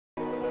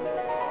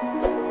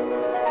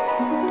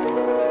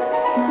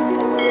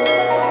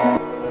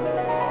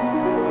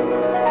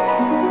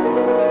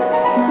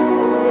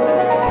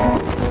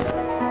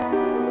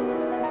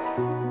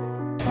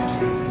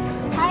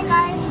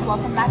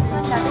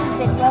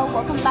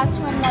welcome back to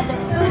another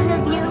food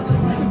review.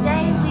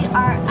 Today we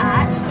are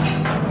at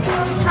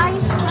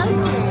Taishoken.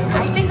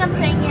 I think I'm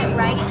saying it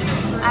right.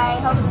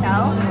 I hope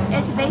so.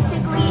 It's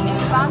basically a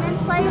ramen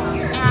place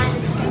and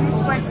it's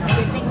famous for its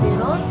dipping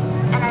noodles.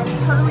 And I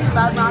totally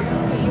love ramen,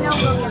 so you know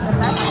we'll get the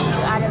best review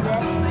out of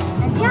this.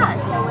 And yeah,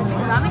 so once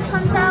the ramen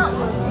comes out,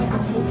 we'll take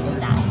a taste of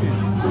that.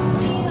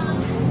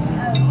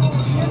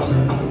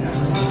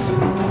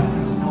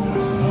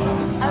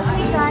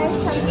 Okay guys,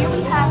 so here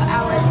we have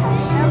our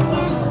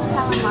Taishoken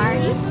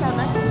calamari, so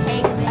let's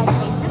take a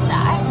taste of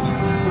that.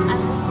 I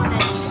just want to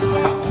dip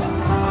it.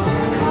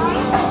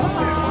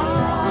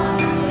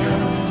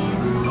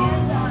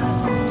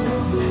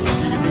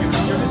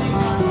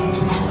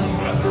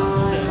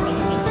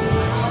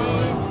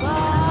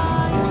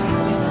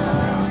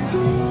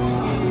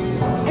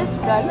 It's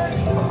good.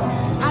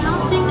 I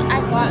don't think I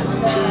got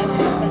the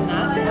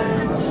banana,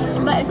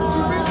 but it's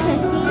super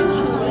crispy and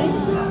chewy.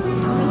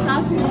 The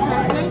sauce is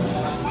perfect.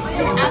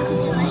 It adds a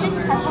delicious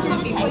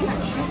custard taste,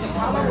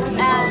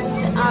 and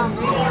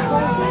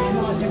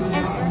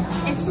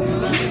it's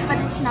sweet, but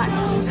it's not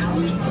too sweet.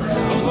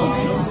 And you can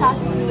use the sauce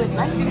if you would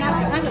like to.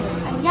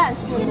 And yeah,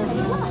 it's really good.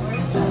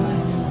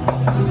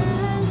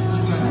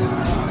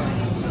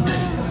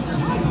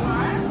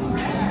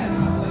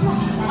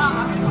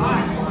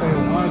 Okay,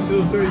 1,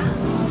 2, 3.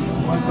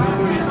 1, 2,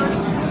 3.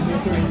 1,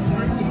 2, 3.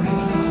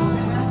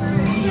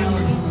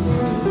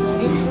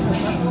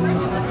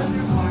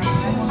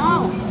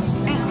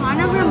 It kind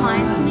of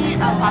reminds me of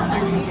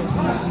popcorn chicken a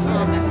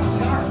little bit.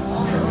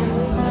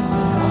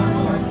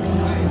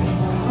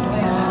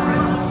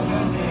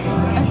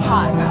 It's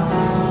hot,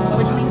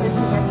 which means it's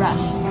super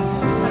fresh.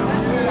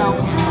 So,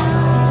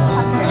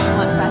 popcorn,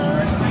 not fresh.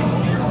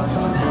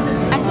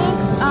 I think,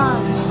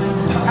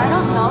 I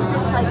don't know if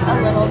it's like a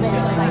little bit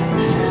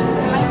spicy.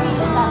 It might be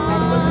that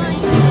red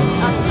thing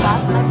on the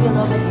sauce might be a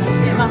little bit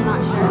spicy, I'm not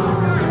sure.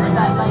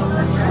 That like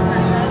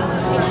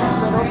tastes a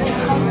little bit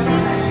spicy,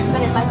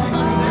 but it might just be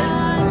me.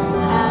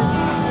 And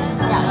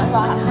yeah, that's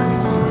all I have to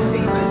say.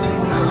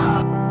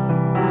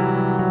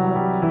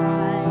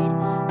 Outside,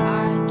 I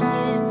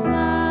can't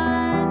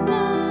find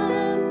my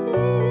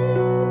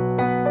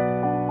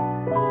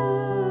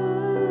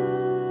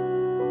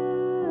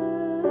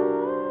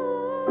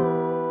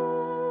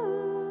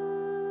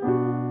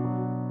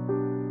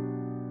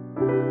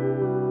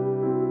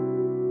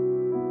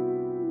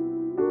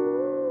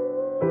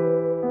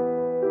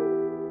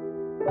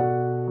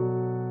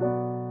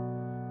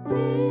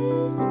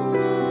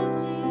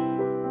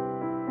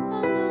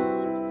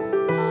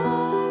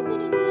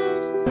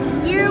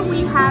Here we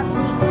have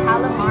the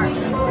calamari.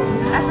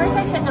 At first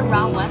I said the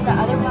wrong one, the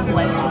other one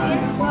was chicken.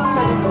 So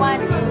this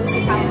one is the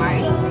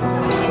calamari.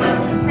 It's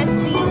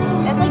crispy.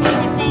 It's like the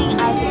same thing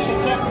as the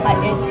chicken, but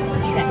it's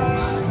shrimp.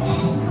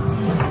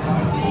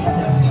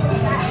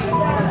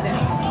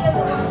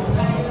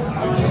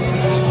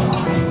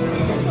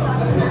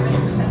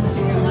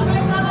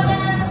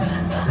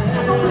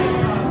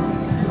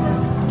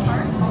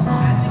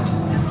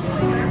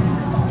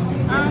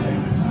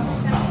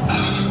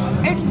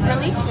 It's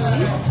really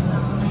chewy.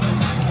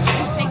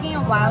 It's taking a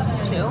while to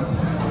chew,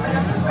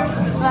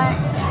 but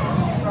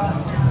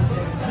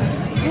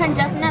you can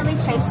definitely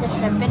taste the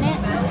shrimp in it.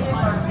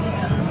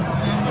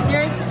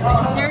 There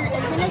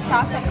isn't a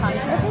sauce that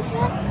comes with this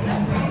one,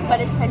 but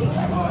it's pretty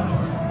good.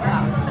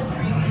 Wow.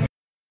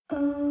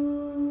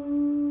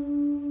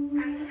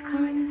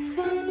 I'm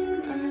finding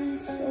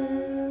myself,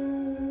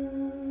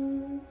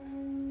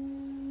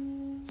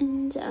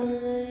 and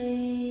I'm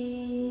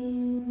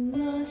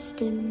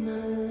lost in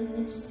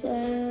myself.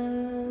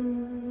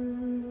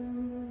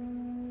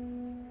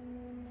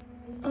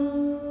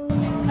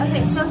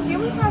 Okay, so here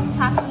we have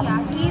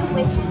takoyaki,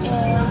 which is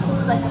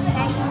like a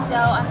pancake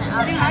dough on the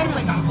outside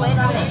with squid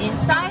on the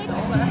inside.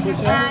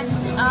 And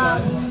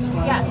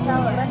yeah, so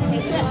let's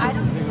taste it. I'm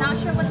not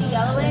sure what the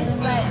yellow is,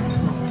 but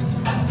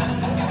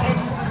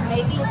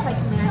maybe it's like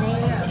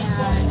mayonnaise and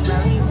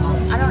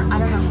roast. I don't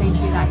know if they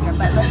do that here,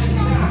 but let's see.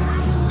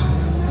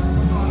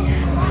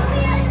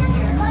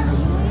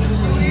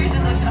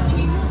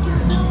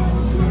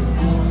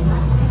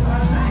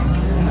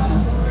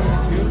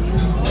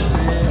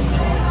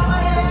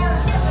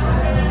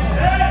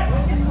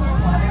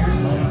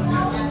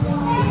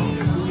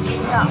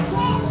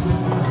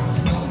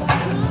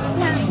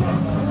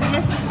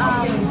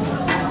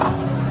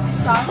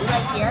 Sauce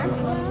right here,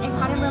 it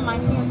kind of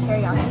reminds me of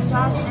teriyaki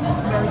sauce, and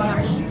it's really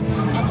yummy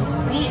and it's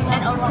sweet,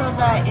 and also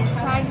the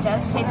inside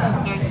does taste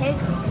like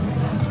pancake,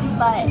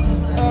 but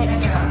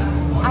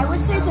I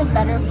would say it's a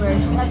better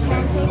version of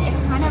pancake.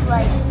 It's kind of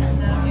like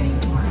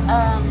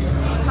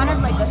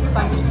a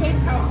sponge cake,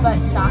 but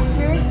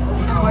softer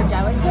and more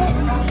delicate.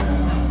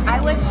 I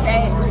would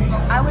say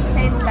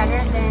it's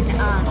better than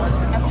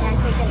a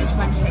pancake and a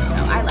sponge cake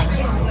though. I like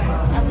it.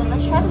 And then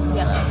let's try this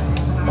yellow.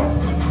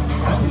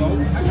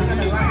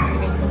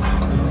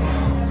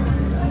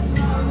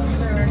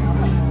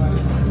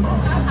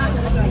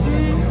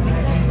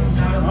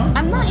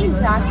 I'm not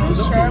exactly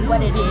sure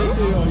what it is,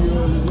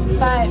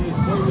 but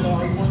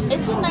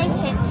it's a nice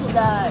hint to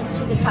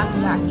the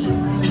takoyaki.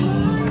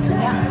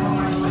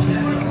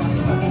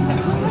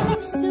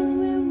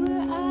 Somewhere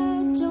where I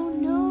don't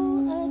know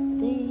a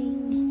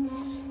thing.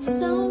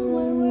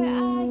 Somewhere where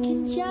I can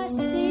just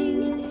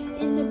sing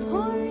in the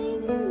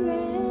pouring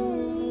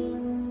rain.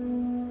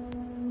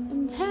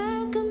 And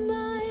pack up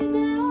my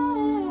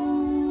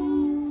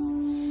bags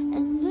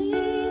and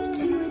leave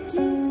to a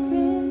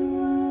different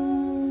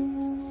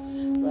world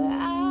where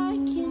I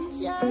can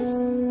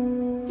just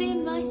be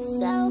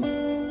myself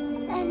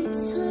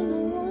anytime I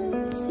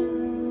want to.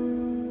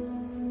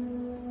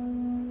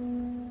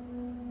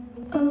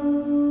 Oh,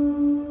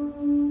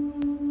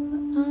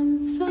 I'm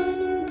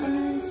finding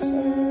myself,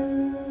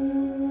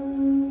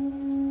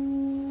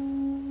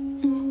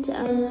 and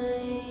I'm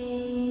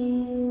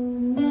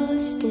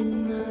lost in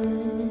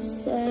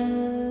myself.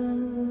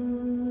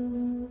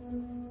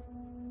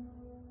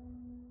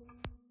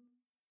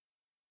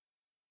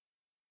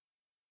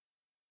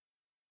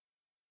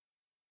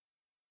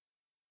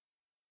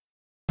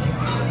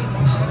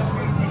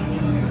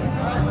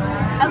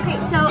 Okay,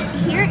 so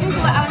here is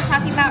what I was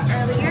talking about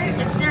earlier.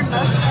 It's their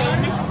most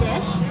famous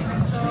dish,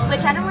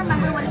 which I don't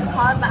remember what it's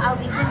called, but I'll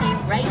leave the name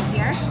right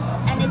here.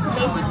 And it's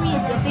basically a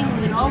dipping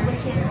noodle,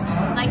 which is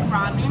like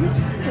ramen.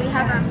 So we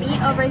have our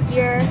meat over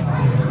here,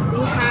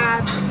 we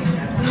have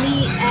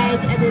meat,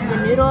 egg, and then the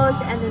noodles,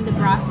 and then the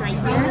broth right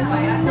here.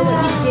 So what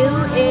you do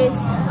is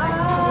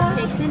you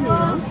take the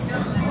noodles,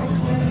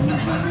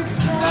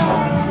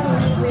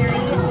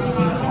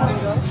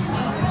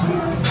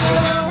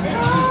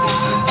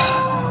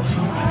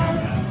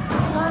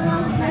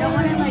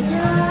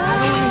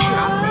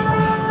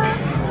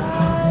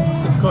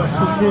 It's called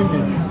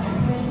Sukindi.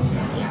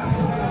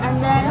 and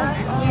then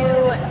you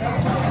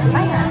just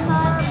fry it.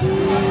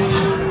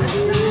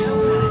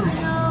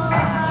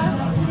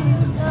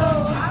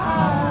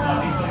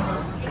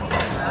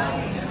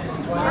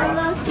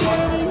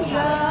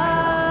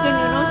 The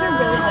noodles are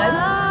really good.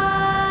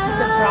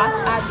 The broth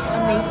adds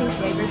amazing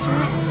flavor to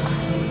it.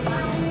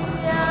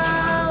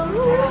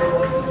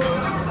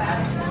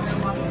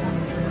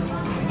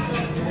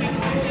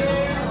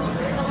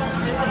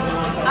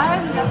 I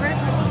have never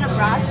tasted a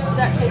broth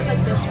that tastes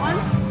like this one.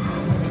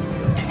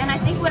 And I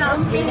think when I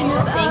was reading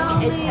the thing,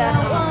 it said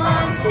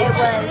it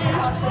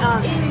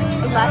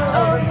was left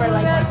over for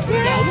like 2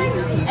 days.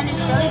 And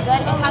it's really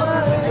good. It has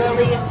this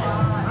really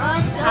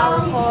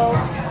powerful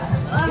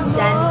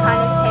zen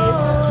kind of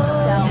taste.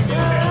 So,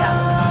 yeah.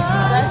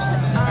 Let's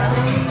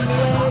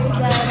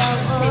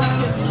taste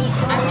this meat.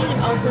 I think it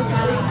also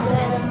smells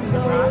like the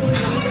broth. Let me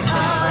just taste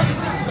it.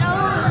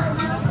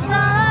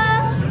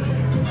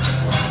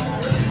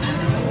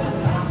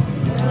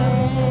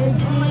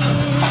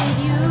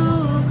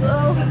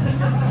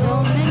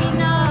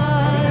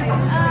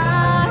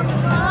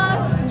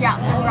 Yeah,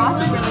 the broth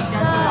really does a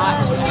lot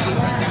to it.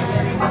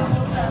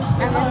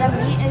 And then the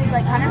meat is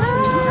like kind of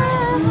chewy.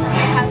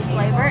 It has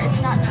flavor. It's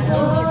not too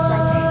chewy. It's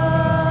like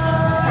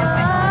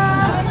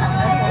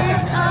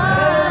It's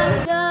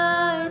all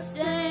the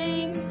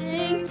same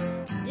things.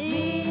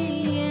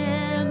 Me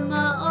and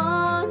my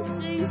own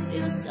things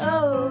feel so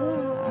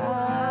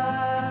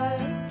high.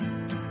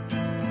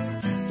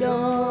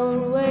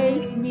 Don't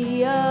wake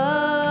me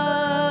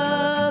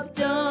up.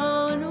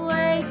 Don't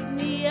wake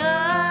me up.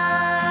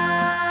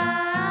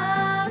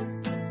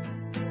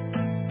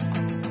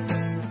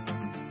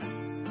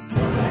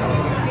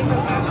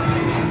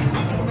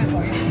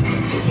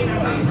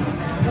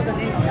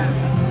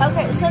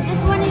 Okay, so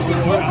this one is a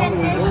different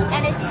dish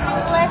and it's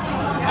soupless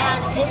and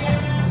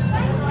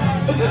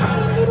is it the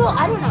same noodle?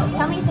 I don't know.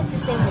 Tell me if it's the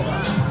same noodle.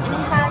 And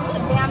it has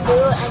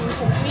bamboo and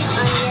some green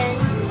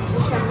onions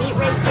and some meat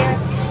right here.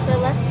 So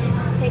let's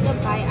take a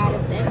bite out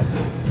of this.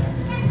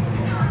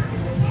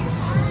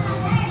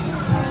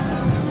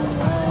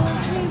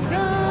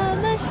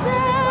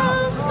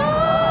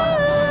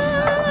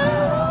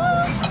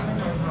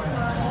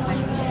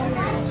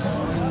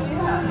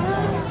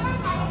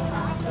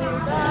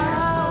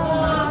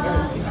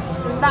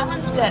 That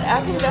one's good.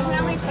 I can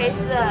definitely taste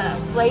the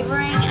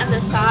flavoring and the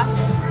sauce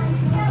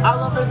all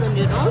over the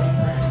noodles.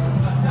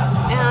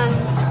 And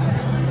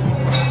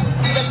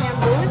the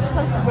bamboo is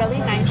cooked really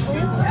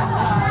nicely.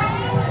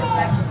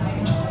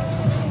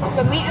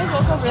 The meat is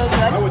also really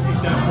good.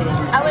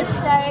 I would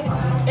say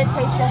it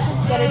tastes just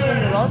as good as the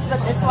noodles, but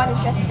this one is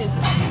just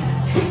soupless.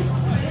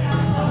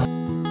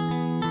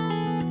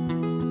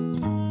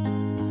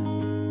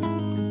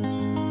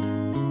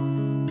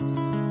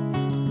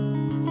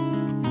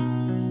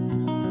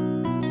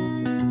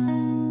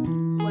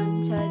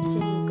 Touch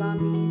and you got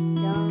me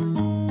stoned,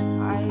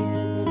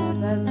 higher than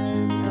I've ever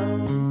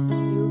known.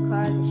 You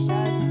call the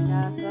shots and I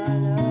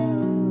follow.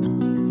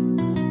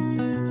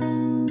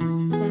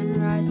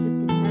 Sunrise with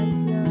the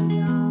nuts still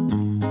young,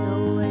 no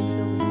words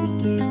but we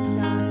speak in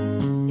tongues.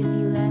 If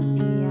you let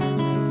me, I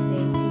might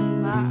say too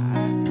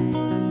much.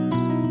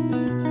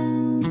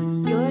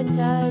 Your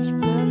touch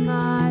blurred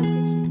my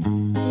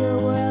vision to your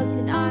worlds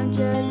and I'm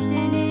just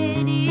in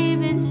it.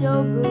 Even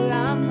sober,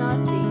 I'm not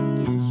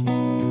thinking straight.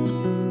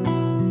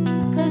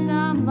 'Cause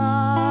I'm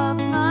off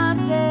my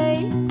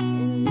face,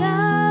 in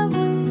love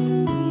with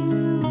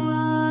you,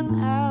 I'm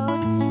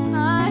out my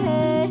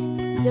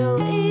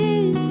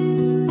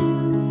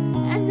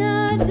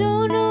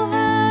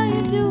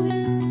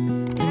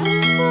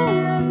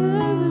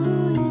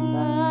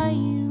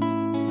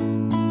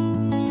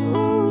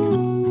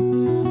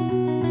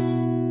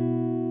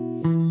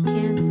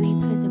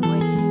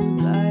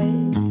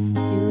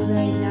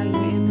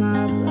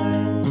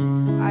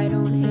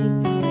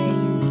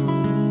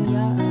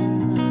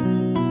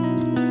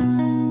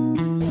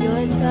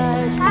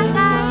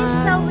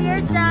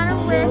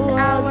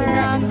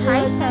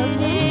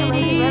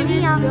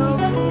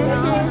this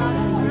is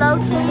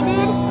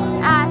located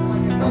at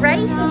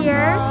right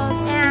here,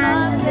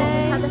 and this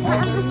is how the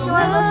front of the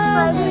store looks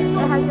like.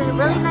 It has a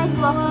really nice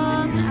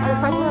welcome. The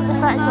person at the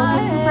front is also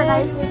super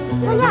nice.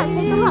 So yeah,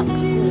 take a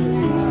look.